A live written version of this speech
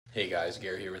Hey guys,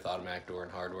 Gary here with Automatic Door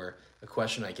and Hardware. A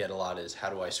question I get a lot is how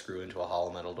do I screw into a hollow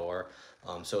metal door?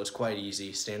 So it's quite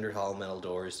easy. Standard hollow metal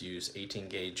doors use 18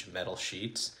 gauge metal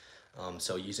sheets.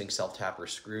 So using self-tapper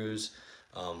screws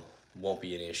won't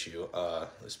be an issue,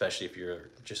 especially if you're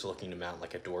just looking to mount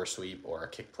like a door sweep or a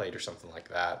kick plate or something like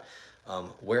that.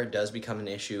 Where it does become an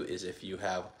issue is if you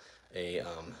have a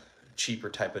cheaper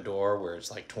type of door where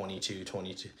it's like 20,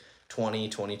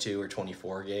 22, or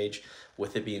 24 gauge.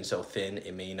 With it being so thin,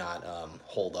 it may not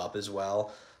hold up as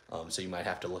well. So you might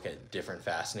have to look at different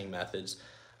fastening methods.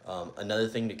 Another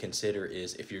thing to consider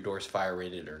is if your door is fire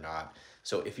rated or not.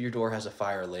 So if your door has a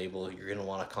fire label, you're going to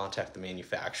want to contact the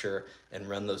manufacturer and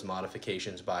run those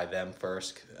modifications by them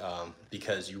first,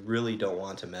 because you really don't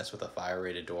want to mess with a fire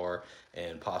rated door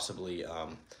and possibly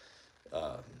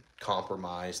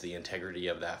compromise the integrity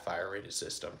of that fire rated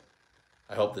system.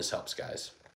 I hope this helps, guys.